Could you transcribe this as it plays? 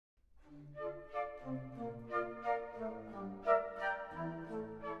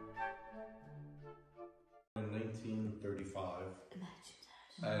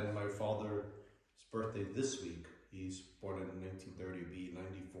birthday this week. He's born in 1930, be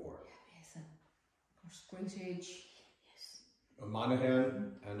 94. Yes, of course, great age. Yes. A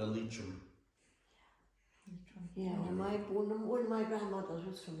Monaghan and a Leitrim. Yeah, well, one of my grandmothers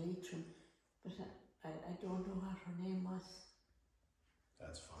was from Leitrim, but I don't know what her name was.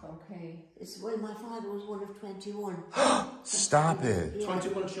 That's fine. Okay. Well, my father was one of 21. Stop it. Yeah,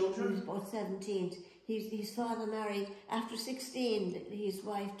 21 children? He was about 17. His father married, after 16, his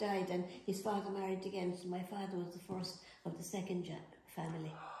wife died and his father married again, so my father was the first of the second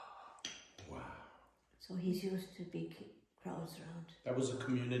family. Wow. So he's used to big crowds around. That was a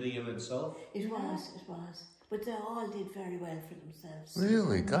community in itself? It was. But they all did very well for themselves.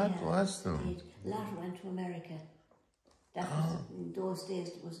 Really? God bless them. Indeed. A lot went to America. That was, in those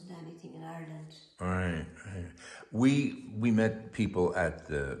days, there wasn't anything in Ireland. Right. We met people at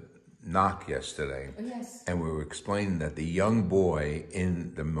the knock yesterday. Oh, yes. And we were explaining that the young boy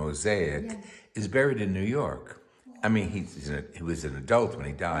in the mosaic is buried in New York. I mean, he was an adult when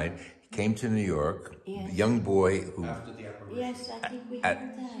he died. He came to New York. Yes. The young boy who... After the apparition. Yes, I think we heard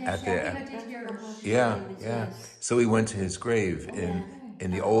that. Yeah. So he went to his grave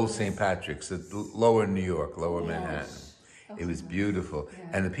in the old St. Patrick's, lower New York, lower Manhattan. It was beautiful. Yeah.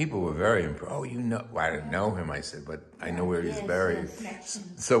 And the people were very impressed. Oh, you know, well, I didn't know him, I said, but I know where he's buried. Yes.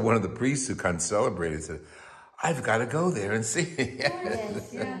 So one of the priests who kind of celebrated said, I've got to go there and see it.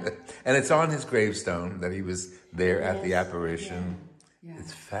 Yes, yeah. And it's on his gravestone that he was there at the apparition. Yeah.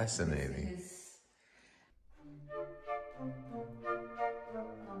 It's fascinating. It is.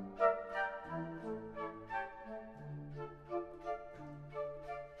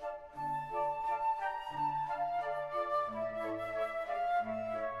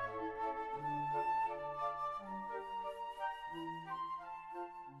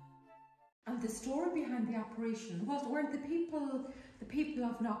 And the story behind the apparition weren't the people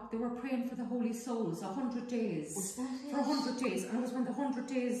of Knock, they were praying for the holy souls 100 days. Was that it? For 100 days, and it was when the 100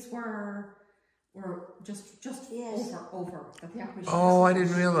 days were just over that the apparition. Oh, I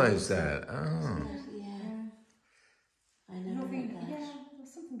didn't realize that. Oh. Yeah. I never heard that. Yeah, there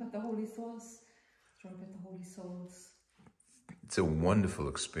was something about the holy souls. Story about the holy souls. It's a wonderful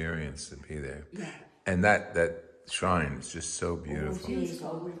experience to be there. Yeah. And that shrine is just so beautiful.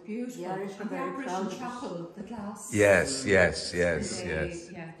 Beautiful. Yeah, And the apparition chapel, the glass. Yes. Yeah, the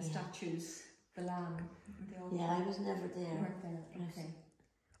statues, the lamb. Yeah, I was never there. You weren't there, okay.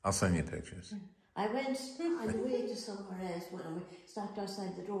 I'll send you pictures. I went on the way to somewhere else when we stopped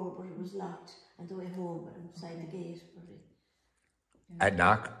outside the door, but it was locked, and the way home outside the gate. At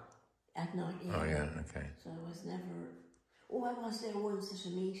Knock? At night, yeah. Oh, yeah, okay. So I was never... Oh, I was there once at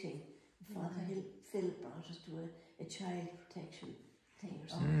a meeting. Father Philip brought us to a child protection thing or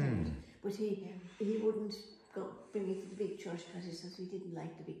something. But he wouldn't bring me to the big church because he says he didn't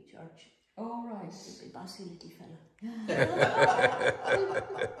like the big church. Oh, right. He's a bossy little fella. Yeah.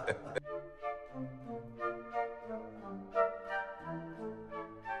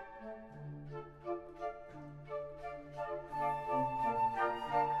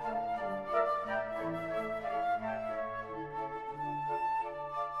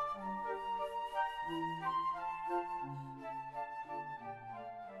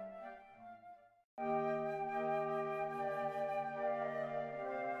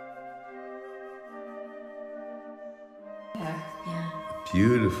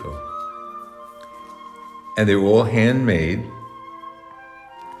 Beautiful. And they're all handmade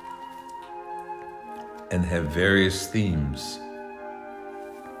and have various themes.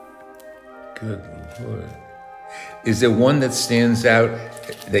 Good Lord. Is there one that stands out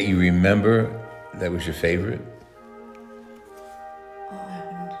that you remember that was your favorite? Oh, I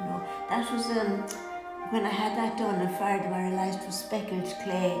wouldn't know. That was when I had that done, I fired where I realised it was speckled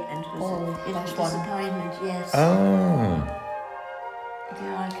clay and it was a disappointment, yes. Oh. They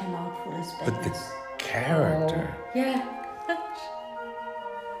all came out full of speckles. But the character. Oh. Yeah.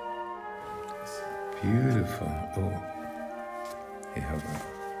 It's beautiful. Oh. Hey, help me.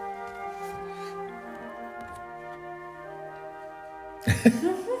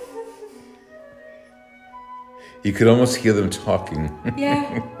 You could almost hear them talking.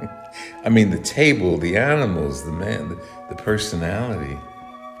 Yeah. I mean, the table, the animals, the man, the personality.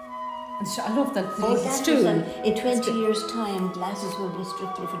 And I love that Oh, little that stool. was in 20 years' time, glasses will be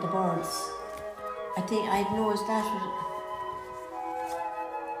strictly for the birds. I think I'd noticed that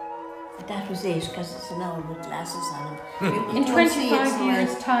was it, because it's an owl with glasses on them. In 25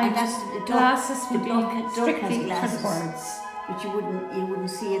 years' time, glasses would be strictly for the birds. But you wouldn't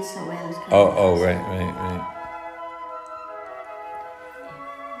see it so well as kind Oh, right.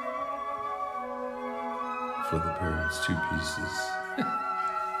 For the birds, 2 pieces.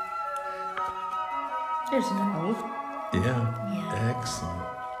 There's an owl. Yeah. Excellent.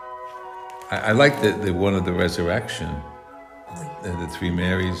 I like the one of the resurrection. The three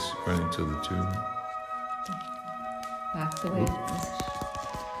Marys running to the tomb. Back the way.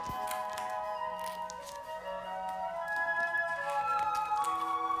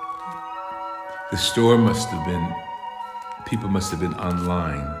 The store must have been, people must have been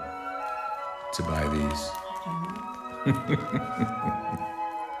online to buy these.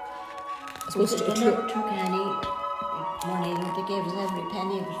 They never took any money, they gave us every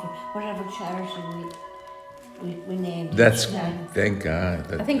penny of it for whatever charity we named. That's, thank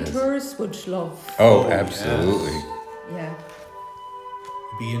God. I think tourists would love. Oh, absolutely. Yes. Yeah.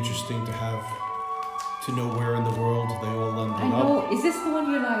 It'd be interesting to know where in the world they all I ended know. up. Is this the one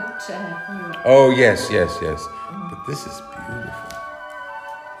you liked? Oh, yes. But this is beautiful.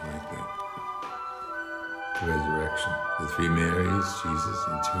 I like that. The resurrection. The three Marys, Jesus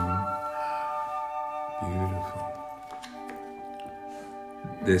and tomb. Beautiful.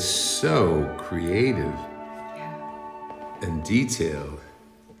 They're so creative and detailed.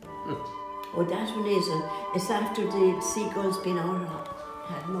 Oh, that one is. It's after the seagull's been out,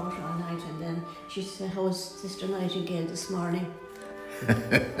 had an out all night, and then she said, "How's Sister Nightingale this morning?"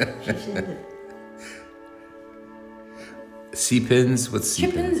 She said that. Sea pins? What's sea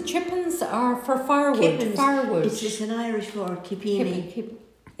pins? Chippins are for firewood. Kippins. Firewood. It's an Irish word, kipini.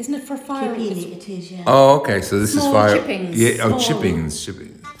 Isn't it for firewood? Kipini, it is, yeah. Oh, okay. So this Small is fire. chippings. Yeah. Oh, Small. chippings.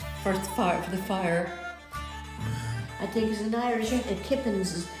 For the fire. I think it's an Irish.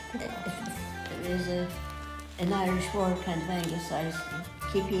 Kippins is an Irish word, kind of anglicised.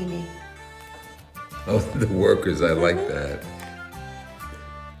 Kipini. Oh, the workers. I like that.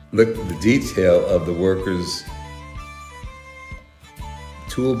 Look, the detail of the workers'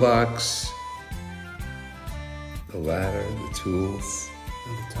 toolbox, the ladder, the tools.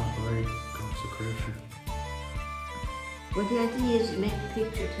 And the top right, consecration. Well, the idea is to make a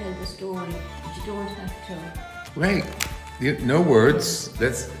picture, tell the story, but you don't have to. Right. No words.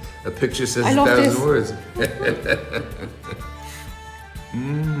 That's a picture says I a love 1,000 this. words.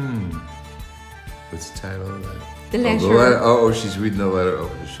 What's the title of that? The Oh, letter. Oh, she's reading the letter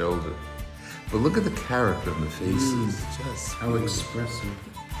over the shoulder. But look at the character on the faces. Just How expressive.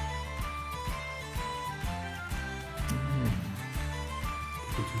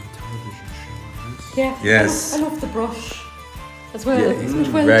 They do a television show on this. Yeah. Yes. I love the brush as well. Yeah, Isn't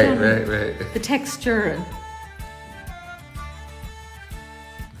it well right, done? right. The texture and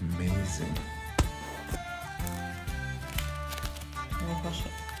Amazing.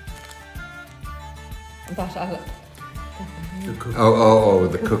 that I like. The cooker. Oh,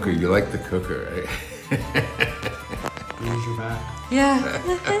 the cooker. You like the cooker, right? Raise your back. Yeah.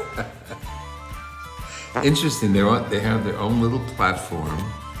 Interesting. They have their own little platform,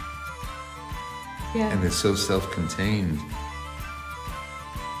 Yeah. and they're so self-contained.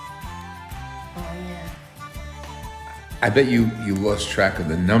 Oh, yeah. I bet you lost track of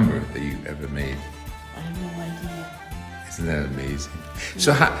the number that you ever made. I have no idea. Isn't that amazing?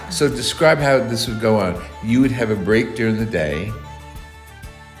 So describe how this would go on. You would have a break during the day.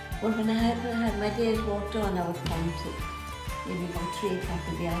 Well, when I had my days work done, I would come to maybe about 3 o'clock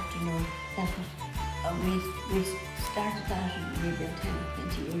in the afternoon. That was, we started that maybe 10 or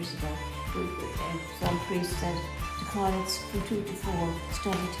 20 years ago. Some priest said to call it from 2 to 4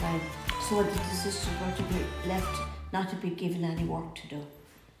 study time, so that the sisters were to be left not to be given any work to do.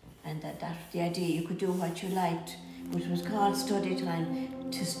 And that's the idea. You could do what you liked, but it was called study time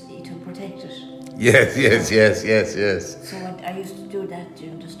to protect it. Yes. So I used to do that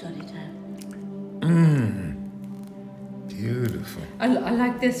during the study time. Beautiful. I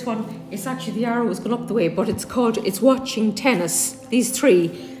like this one. It's actually the arrow is going up the way, but it's watching tennis. These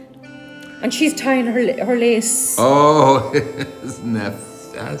three, and she's tying her lace. Oh, isn't that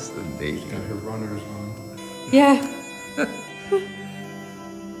fascinating? Got her runners on. Yeah.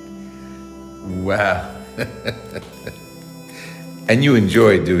 Wow. And you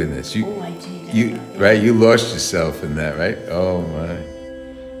enjoy doing this. Oh, I did. Right? You lost yourself in that, right? Oh my.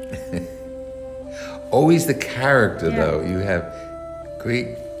 Always the character, though. You have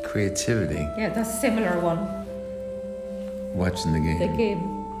great creativity. Yeah, that's a similar one. Watching the game. The game.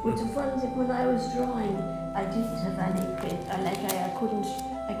 But the funny thing, when I was drawing, I didn't have any I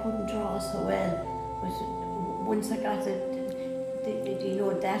couldn't draw so well. But once I got it, you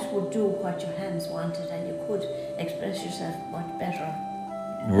know, that would do what your hands wanted, and you could express yourself much better.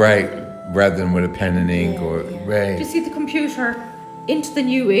 Right, rather than with a pen and ink Do you see the computer into the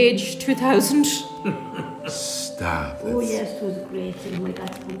new age 2000? Stop. Oh yes, it was a great thing. We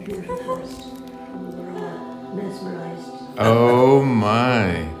got the computer first, and we were all mesmerised. Oh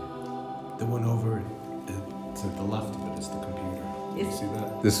my. The one over to the left of it is the computer. You see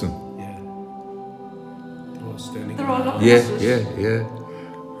that? This one. Yeah. They're all standing. They're all around. looking Yeah, at us. yeah, yeah.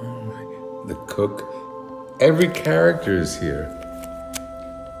 Oh my. The cook. Every character is here.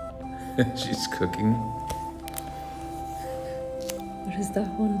 She's cooking. What is that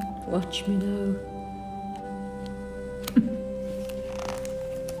one? Watch me now.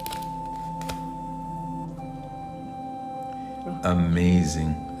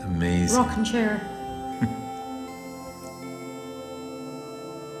 Amazing, amazing. Rocking chair.